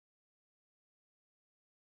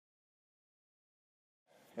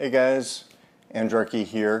Hey guys, Andreki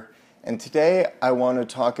here, and today I want to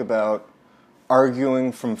talk about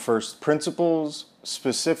arguing from first principles,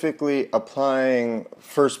 specifically applying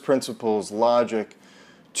first principles logic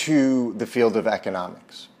to the field of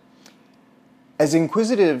economics. As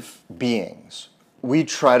inquisitive beings, we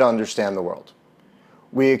try to understand the world.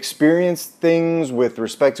 We experience things with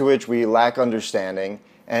respect to which we lack understanding,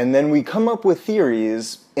 and then we come up with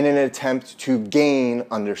theories in an attempt to gain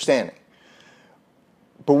understanding.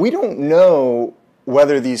 But we don't know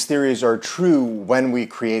whether these theories are true when we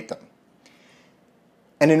create them.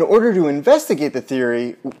 And in order to investigate the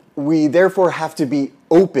theory, we therefore have to be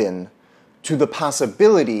open to the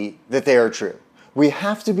possibility that they are true. We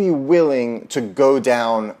have to be willing to go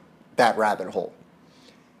down that rabbit hole.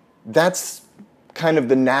 That's kind of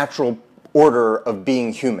the natural order of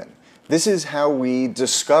being human. This is how we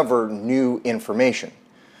discover new information.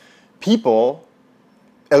 People,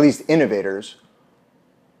 at least innovators,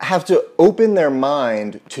 have to open their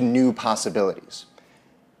mind to new possibilities.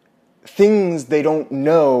 Things they don't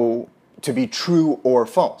know to be true or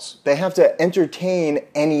false. They have to entertain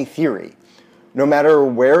any theory, no matter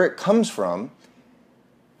where it comes from,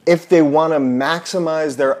 if they want to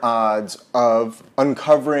maximize their odds of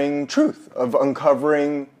uncovering truth, of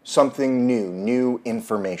uncovering something new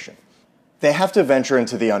information. They have to venture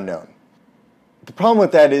into the unknown. The problem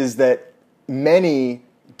with that is that many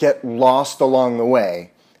get lost along the way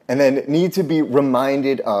and then need to be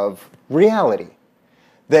reminded of reality.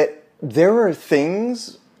 That there are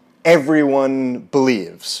things everyone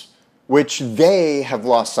believes, which they have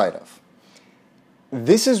lost sight of.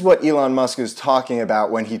 This is what Elon Musk is talking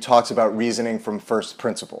about when he talks about reasoning from first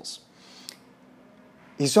principles.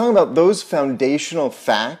 He's talking about those foundational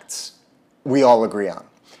facts we all agree on.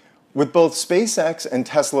 With both SpaceX and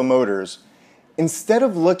Tesla Motors, instead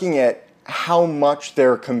of looking at how much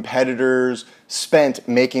their competitors spent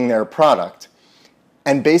making their product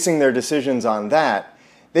and basing their decisions on that,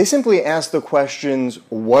 they simply ask the questions,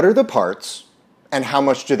 what are the parts and how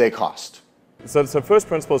much do they cost? So first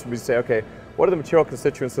principles would be to say, okay, what are the material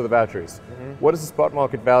constituents of the batteries? What is the spot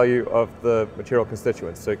market value of the material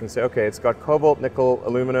constituents? So you can say, okay, it's got cobalt, nickel,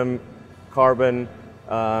 aluminum, carbon,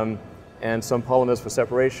 and some polymers for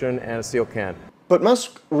separation, and a steel can. But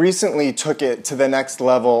Musk recently took it to the next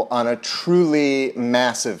level on a truly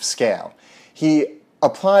massive scale. He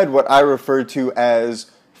applied what I refer to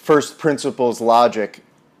as first principles logic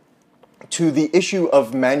to the issue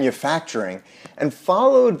of manufacturing and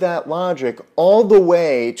followed that logic all the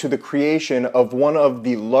way to the creation of one of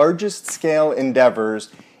the largest scale endeavors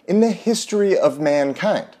in the history of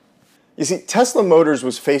mankind. You see, Tesla Motors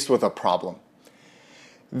was faced with a problem.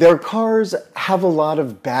 Their cars have a lot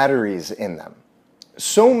of batteries in them.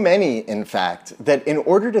 So many, in fact, that in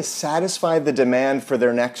order to satisfy the demand for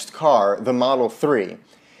their next car, the Model 3,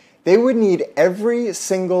 they would need every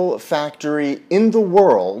single factory in the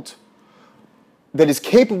world that is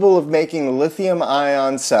capable of making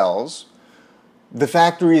lithium-ion cells, the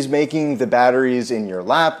factories making the batteries in your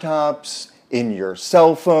laptops, in your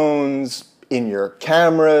cell phones, in your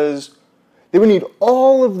cameras. They would need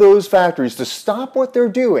all of those factories to stop what they're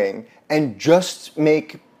doing and just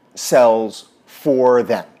make cells for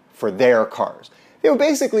them, for their cars. They would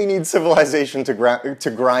basically need civilization to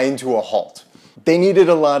grind to a halt. They needed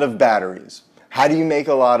a lot of batteries. How do you make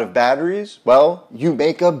a lot of batteries? Well, you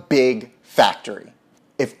make a big factory.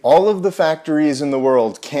 If all of the factories in the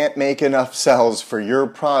world can't make enough cells for your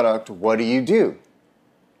product, what do?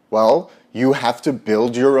 Well, you have to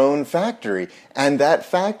build your own factory, and that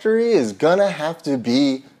factory is gonna have to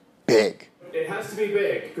be big. It has to be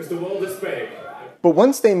big, because the world is big. But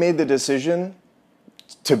once they made the decision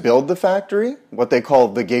to build the factory, what they call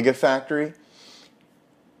the gigafactory,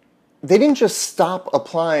 they didn't just stop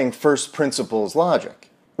applying first principles logic.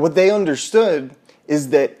 What they understood is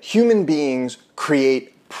that human beings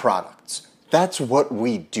create products. That's what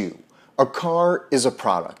we do. A car is a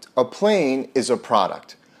product. A plane is a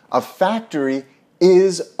product. A factory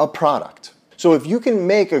is a product. So if you can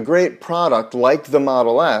make a great product like the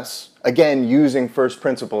Model S, again using first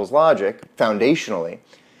principles logic foundationally,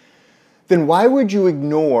 then why would you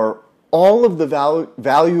ignore all of the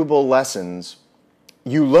valuable lessons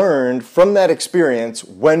you learned from that experience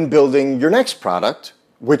when building your next product,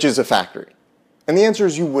 which is a factory? And the answer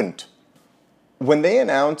is you wouldn't. When they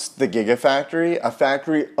announced the Gigafactory, a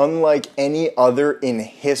factory unlike any other in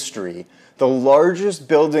history, the largest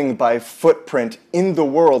building by footprint in the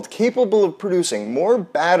world, capable of producing more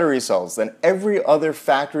battery cells than every other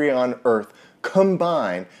factory on Earth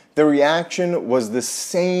combined, the reaction was the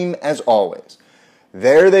same as always.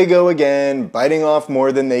 There they go again, biting off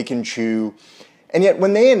more than they can chew. And yet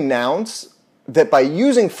when they announce that by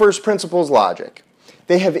using first principles logic,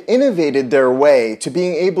 they have innovated their way to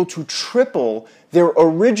being able to triple their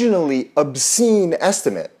originally obscene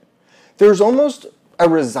estimate. There's almost a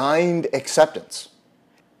resigned acceptance.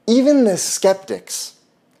 Even the skeptics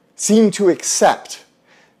seem to accept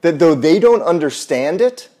that though they don't understand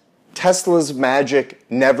it, Tesla's magic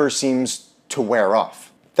never seems to wear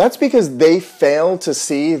off. That's because they fail to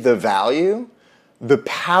see the value, the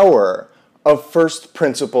power of first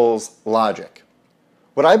principles logic.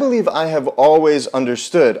 What I believe I have always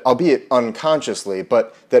understood, albeit unconsciously,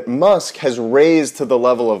 but that Musk has raised to the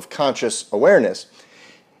level of conscious awareness,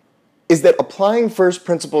 is that applying first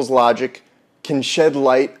principles logic can shed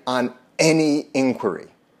light on any inquiry.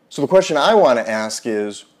 So the question I want to ask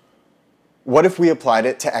is, what if we applied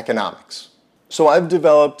it to economics? So I've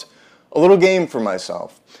developed a little game for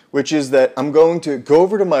myself, which is that I'm going to go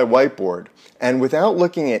over to my whiteboard and without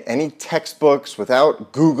looking at any textbooks,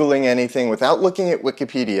 without Googling anything, without looking at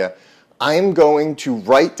Wikipedia, I'm going to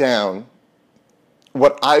write down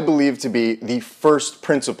what I believe to be the first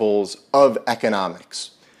principles of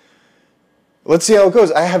economics. Let's see how it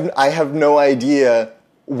goes. I have no idea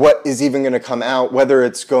what is even going to come out, whether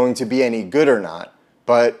it's going to be any good or not,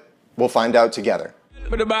 but we'll find out together.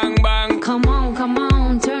 Come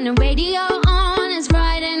on, turn the radio on. It's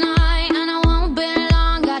Friday night and I won't be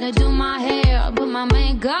long. Gotta do my hair, put my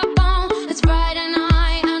makeup on. It's Friday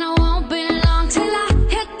night and I won't be long till I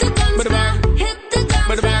hit the dance floor, hit the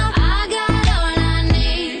dance floor. I got all I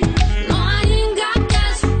need. No, I ain't got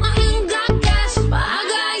cash, but I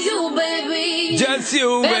got you, baby. Just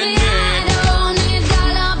you Baby, and me. I don't need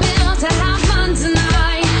dollar bills to have fun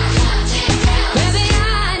tonight. Baby,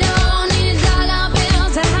 I don't need dollar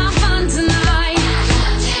bills to have fun tonight.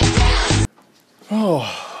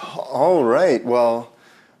 Oh, all right. Well,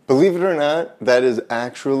 believe it or not, that is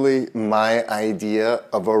actually my idea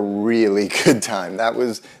of a really good time. That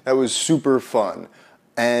was super fun,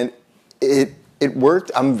 and it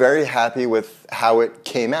worked. I'm very happy with how it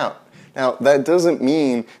came out. Now, that doesn't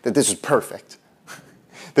mean that this is perfect,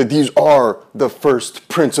 that these are the first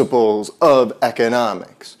principles of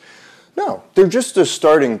economics. No, they're just a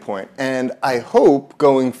starting point, and I hope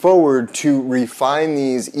going forward to refine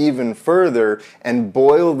these even further and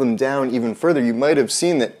boil them down even further. You might have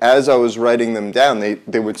seen that as I was writing them down,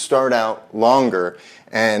 they would start out longer,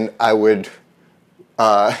 and I would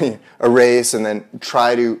erase and then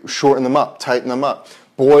try to shorten them up, tighten them up,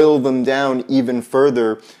 boil them down even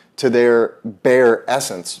further to their bare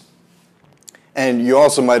essence. And you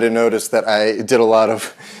also might have noticed that I did a lot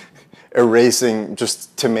of erasing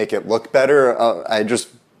just to make it look better.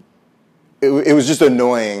 It was just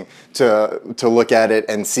annoying to look at it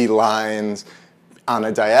and see lines on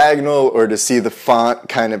a diagonal or to see the font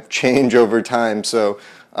kind of change over time. So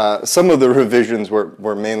some of the revisions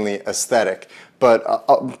were mainly aesthetic,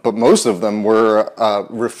 but most of them were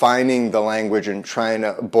refining the language and trying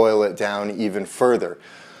to boil it down even further.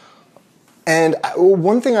 And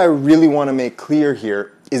one thing I really want to make clear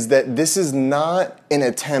here is that this is not an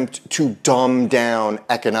attempt to dumb down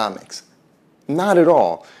economics. Not at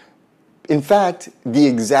all. In fact, the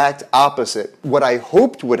exact opposite. What I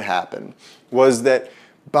hoped would happen was that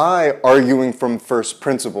by arguing from first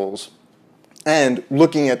principles and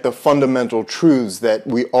looking at the fundamental truths that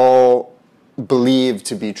we all believe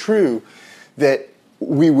to be true, that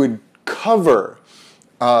we would cover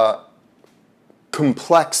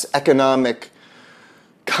complex economic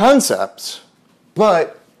concepts,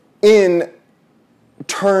 but in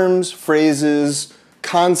terms, phrases,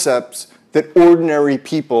 concepts that ordinary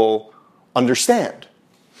people understand.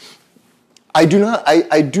 I do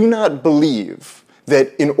not believe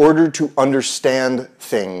that in order to understand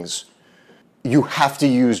things, you have to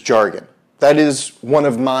use jargon. That is one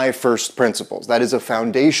of my first principles. That is a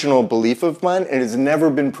foundational belief of mine, and it has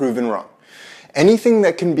never been proven wrong. Anything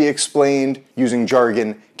that can be explained using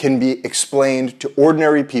jargon can be explained to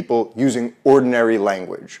ordinary people using ordinary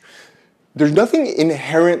language. There's nothing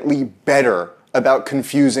inherently better about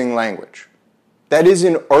confusing language. That is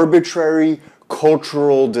an arbitrary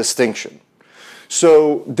cultural distinction.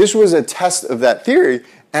 So this was a test of that theory,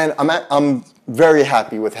 and I'm very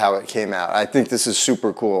happy with how it came out. I think this is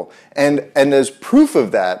super cool. And as proof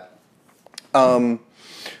of that, I'll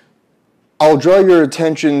draw your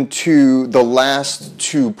attention to the last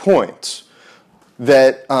 2 points.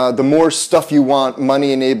 That the more stuff you want,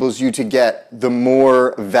 money enables you to get, the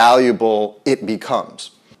more valuable it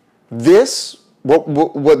becomes.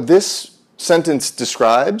 What this sentence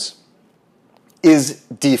describes is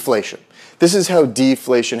deflation. This is how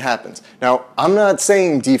deflation happens. Now, I'm not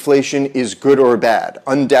saying deflation is good or bad.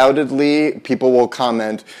 Undoubtedly, people will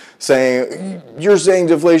comment saying, you're saying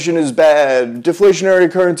deflation is bad.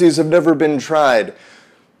 Deflationary currencies have never been tried.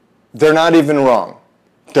 They're not even wrong.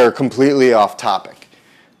 They're completely off topic.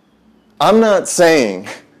 I'm not saying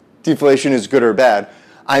deflation is good or bad.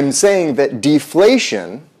 I'm saying that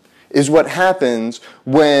deflation is what happens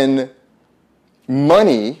when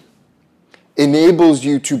money enables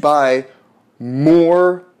you to buy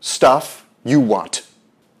more stuff you want.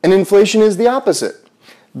 And inflation is the opposite.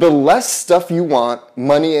 The less stuff you want,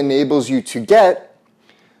 money enables you to get,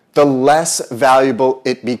 the less valuable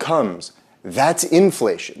it becomes. That's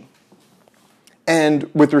inflation.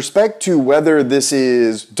 And with respect to whether this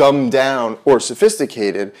is dumbed down or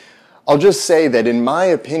sophisticated, I'll just say that in my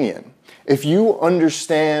opinion, if you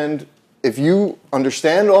understand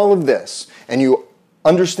all of this and you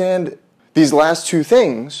understand these last two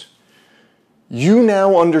things, you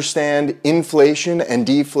now understand inflation and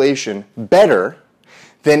deflation better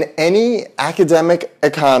than any academic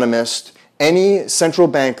economist, any central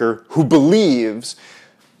banker who believes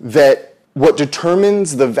that what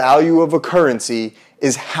determines the value of a currency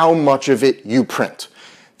is how much of it you print.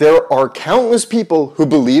 There are countless people who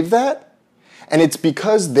believe that, and it's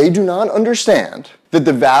because they do not understand that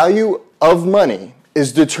the value of money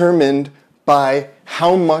is determined by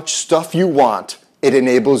how much stuff you want it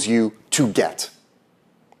enables you to get.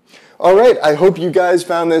 All right, I hope you guys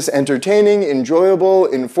found this entertaining, enjoyable,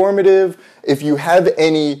 informative. If you have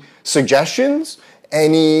any suggestions,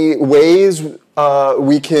 any ways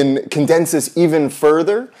we can condense this even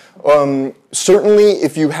further, certainly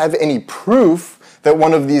if you have any proof that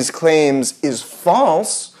one of these claims is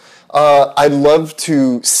false, I'd love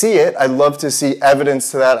to see it. I'd love to see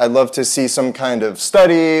evidence to that. I'd love to see some kind of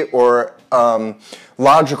study or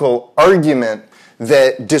logical argument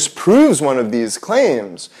that disproves one of these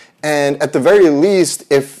claims. And at the very least,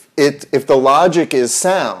 if the logic is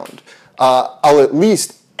sound, I'll at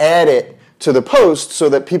least add it to the post so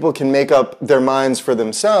that people can make up their minds for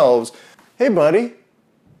themselves. Hey, buddy,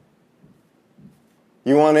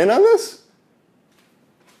 you want in on this?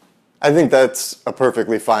 I think that's a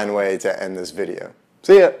perfectly fine way to end this video.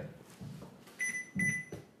 See ya.